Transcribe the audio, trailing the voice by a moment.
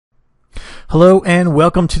Hello and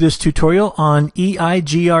welcome to this tutorial on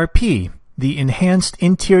EIGRP, the Enhanced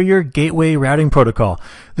Interior Gateway Routing Protocol.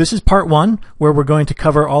 This is part one, where we're going to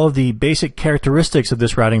cover all of the basic characteristics of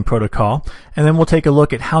this routing protocol, and then we'll take a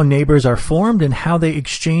look at how neighbors are formed and how they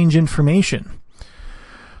exchange information.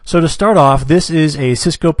 So to start off, this is a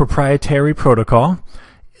Cisco proprietary protocol,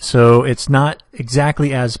 so it's not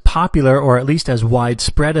exactly as popular or at least as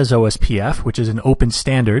widespread as OSPF, which is an open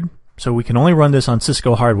standard, so we can only run this on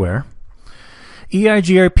Cisco hardware.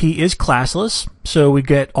 EIGRP is classless, so we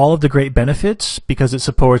get all of the great benefits because it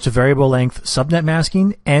supports variable length subnet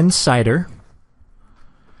masking and CIDR.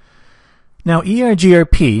 Now,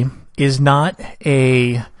 EIGRP is not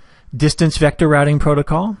a distance vector routing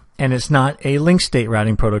protocol, and it's not a link state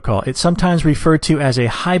routing protocol. It's sometimes referred to as a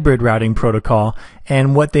hybrid routing protocol,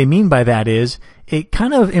 and what they mean by that is it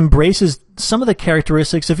kind of embraces some of the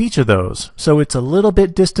characteristics of each of those. So it's a little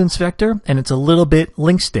bit distance vector, and it's a little bit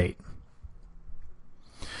link state.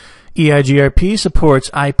 EIGRP supports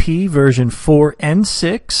IP version 4 and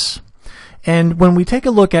 6, and when we take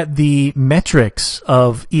a look at the metrics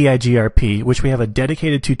of EIGRP, which we have a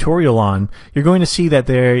dedicated tutorial on, you're going to see that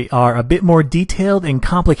they are a bit more detailed and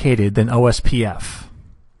complicated than OSPF.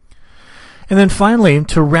 And then finally,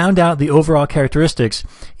 to round out the overall characteristics,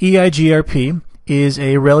 EIGRP is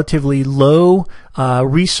a relatively low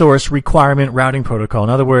resource requirement routing protocol. In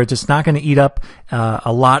other words, it's not going to eat up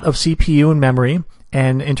a lot of CPU and memory.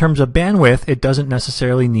 And in terms of bandwidth, it doesn't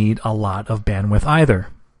necessarily need a lot of bandwidth either.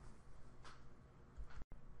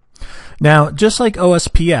 Now, just like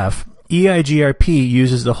OSPF, EIGRP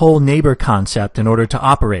uses the whole neighbor concept in order to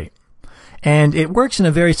operate. And it works in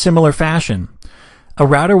a very similar fashion. A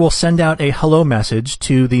router will send out a hello message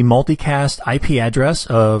to the multicast IP address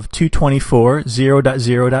of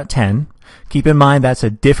 224.0.0.10. Keep in mind that's a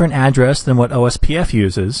different address than what OSPF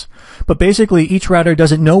uses, but basically each router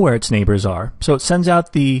doesn't know where its neighbors are, so it sends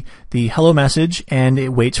out the hello message and it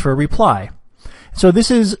waits for a reply. So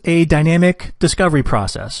this is a dynamic discovery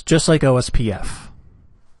process, just like OSPF.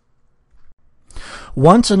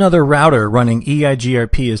 Once another router running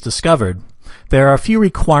EIGRP is discovered, there are a few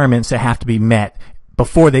requirements that have to be met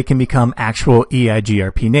before they can become actual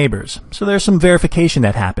EIGRP neighbors. So there's some verification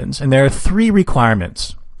that happens, and there are three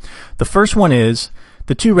requirements. The first one is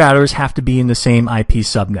the two routers have to be in the same IP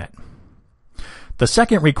subnet. The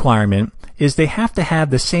second requirement is they have to have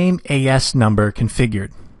the same AS number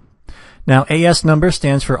configured. Now, AS number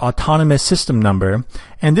stands for Autonomous System Number,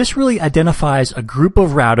 and this really identifies a group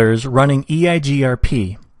of routers running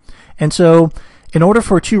EIGRP. And so, in order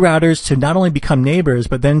for two routers to not only become neighbors,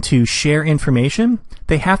 but then to share information,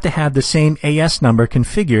 they have to have the same AS number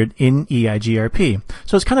configured in EIGRP.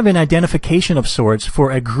 So it's kind of an identification of sorts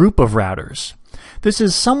for a group of routers. This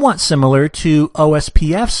is somewhat similar to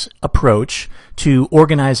OSPF's approach to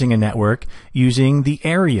organizing a network using the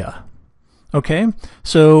area. Okay?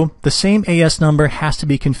 So the same AS number has to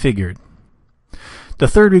be configured. The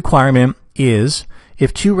third requirement is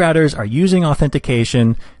if two routers are using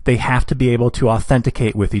authentication, they have to be able to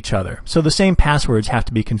authenticate with each other. So the same passwords have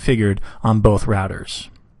to be configured on both routers.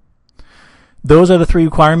 Those are the three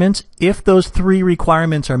requirements. If those three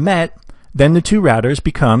requirements are met, then the two routers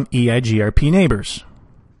become EIGRP neighbors.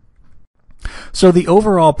 So the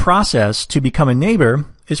overall process to become a neighbor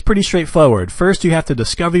is pretty straightforward. First, you have to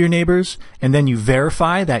discover your neighbors, and then you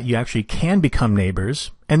verify that you actually can become neighbors,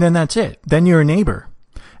 and then that's it. Then you're a neighbor.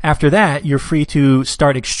 After that, you're free to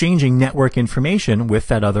start exchanging network information with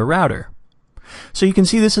that other router. So you can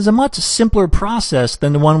see this is a much simpler process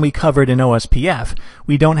than the one we covered in OSPF.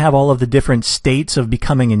 We don't have all of the different states of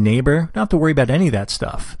becoming a neighbor. Don't have to worry about any of that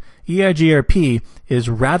stuff. EIGRP is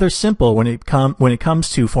rather simple when it comes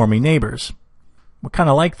to forming neighbors. We're kind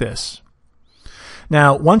of like this.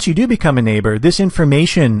 Now, once you do become a neighbor, this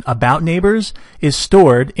information about neighbors is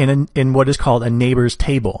stored in what is called a neighbors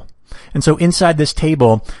table. And so inside this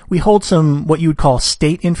table, we hold some what you would call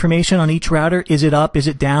state information on each router. Is it up? Is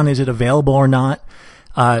it down? Is it available or not?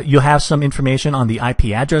 You'll have some information on the IP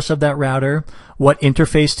address of that router, what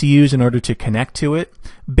interface to use in order to connect to it.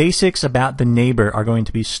 Basics about the neighbor are going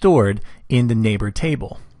to be stored in the neighbor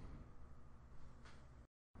table.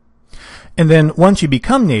 And then once you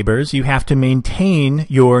become neighbors, you have to maintain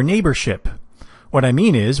your neighborship. What I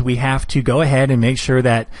mean is we have to go ahead and make sure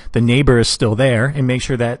that the neighbor is still there and make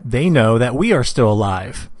sure that they know that we are still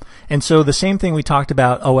alive. And so the same thing we talked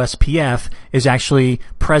about OSPF is actually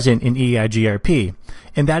present in EIGRP.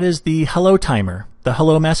 And that is the hello timer, the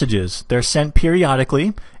hello messages. They're sent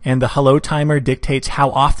periodically, and the hello timer dictates how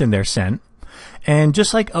often they're sent. And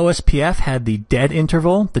just like OSPF had the dead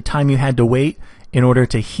interval, the time you had to wait in order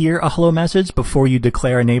to hear a hello message before you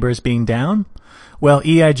declare a neighbor as being down, Well,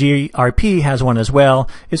 EIGRP has one as well.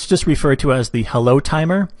 It's just referred to as the hello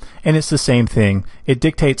timer, and it's the same thing. It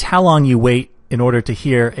dictates how long you wait in order to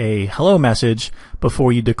hear a hello message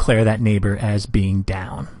before you declare that neighbor as being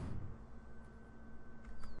down.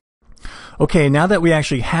 Okay, now that we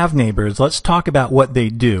actually have neighbors, let's talk about what they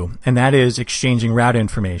do, and that is exchanging route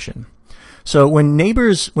information. So when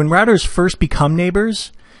routers first become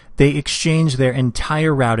neighbors, they exchange their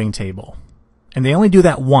entire routing table. And they only do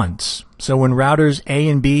that once. So when routers A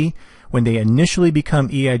and B, when they initially become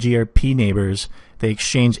EIGRP neighbors, they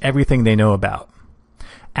exchange everything they know about.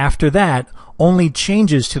 After that, only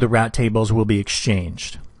changes to the route tables will be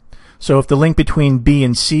exchanged. So if the link between B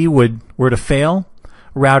and C were to fail,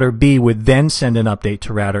 router B would then send an update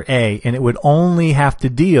to router A, and it would only have to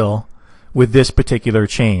deal with this particular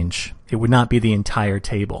change. It would not be the entire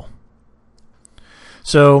table.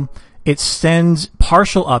 So it sends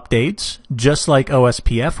partial updates just like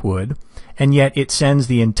OSPF would, and yet it sends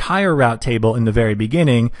the entire route table in the very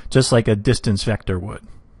beginning just like a distance vector would.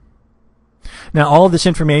 Now all of this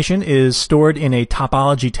information is stored in a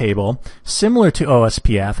topology table similar to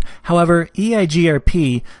OSPF. However,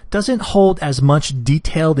 EIGRP doesn't hold as much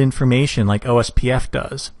detailed information like OSPF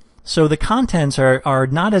does. So the contents are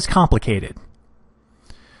not as complicated.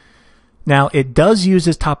 Now it does use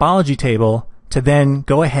this topology table to then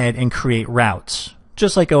go ahead and create routes,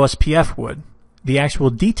 just like OSPF would. The actual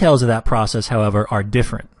details of that process, however, are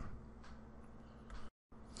different.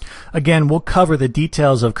 Again, we'll cover the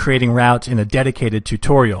details of creating routes in a dedicated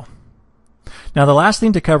tutorial. Now, the last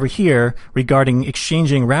thing to cover here regarding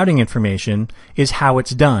exchanging routing information is how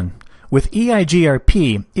it's done. With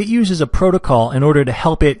EIGRP, it uses a protocol in order to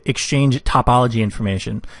help it exchange topology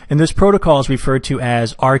information. And this protocol is referred to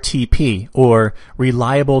as RTP, or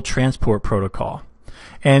Reliable Transport Protocol.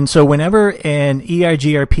 And so whenever an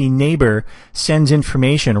EIGRP neighbor sends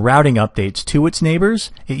information, routing updates to its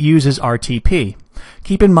neighbors, it uses RTP.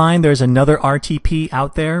 Keep in mind there's another RTP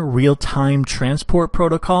out there, Real-Time Transport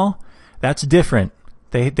Protocol. That's different.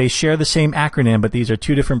 They share the same acronym, but these are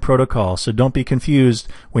two different protocols, so don't be confused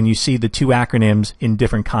when you see the two acronyms in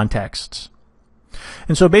different contexts.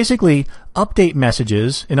 And so basically, update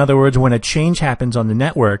messages, in other words, when a change happens on the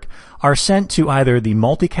network, are sent to either the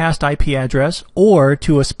multicast IP address or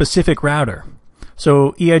to a specific router.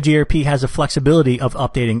 So EIGRP has a flexibility of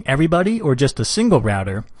updating everybody or just a single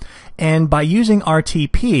router. And by using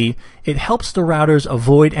RTP, it helps the routers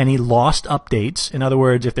avoid any lost updates. In other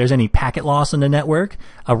words, if there's any packet loss on the network,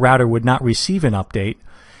 a router would not receive an update.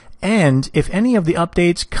 And if any of the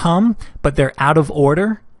updates come, but they're out of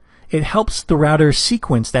order, it helps the router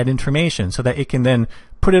sequence that information so that it can then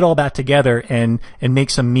put it all back together and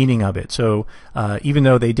make some meaning of it. So even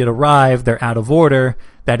though they did arrive, they're out of order,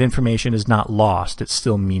 that information is not lost. It's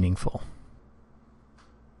still meaningful.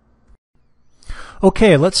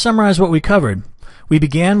 Okay, let's summarize what we covered. We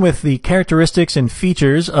began with the characteristics and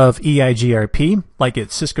features of EIGRP, like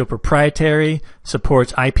it's Cisco proprietary,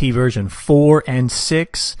 supports IP version 4 and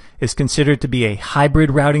 6, is considered to be a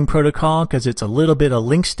hybrid routing protocol because it's a little bit of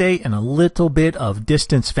link state and a little bit of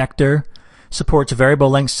distance vector, supports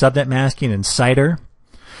variable length subnet masking and CIDR.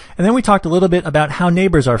 And then we talked a little bit about how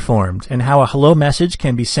neighbors are formed and how a hello message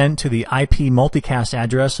can be sent to the IP multicast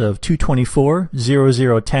address of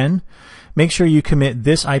 224.0.0.10. Make sure you commit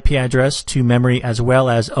this IP address to memory as well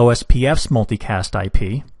as OSPF's multicast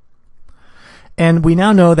IP. And we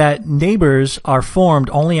now know that neighbors are formed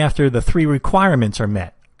only after the three requirements are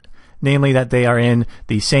met, namely that they are in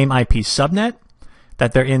the same IP subnet,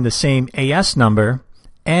 that they're in the same AS number,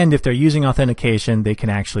 and if they're using authentication, they can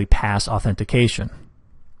actually pass authentication.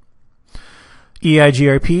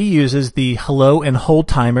 EIGRP uses the hello and hold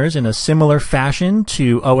timers in a similar fashion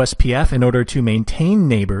to OSPF in order to maintain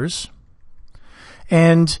neighbors.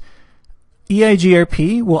 And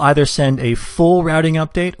EIGRP will either send a full routing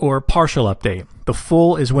update or a partial update. The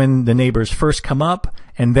full is when the neighbors first come up,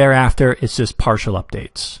 and thereafter it's just partial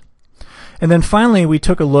updates. And then finally, we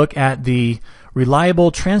took a look at the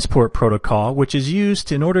Reliable Transport Protocol, which is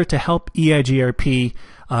used in order to help EIGRP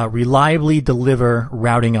reliably deliver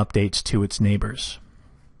routing updates to its neighbors.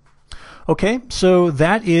 Okay, so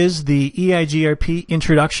that is the EIGRP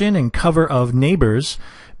introduction and cover of neighbors.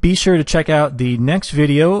 Be sure to check out the next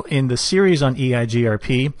video in the series on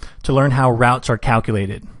EIGRP to learn how routes are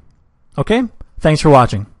calculated. Okay, thanks for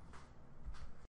watching.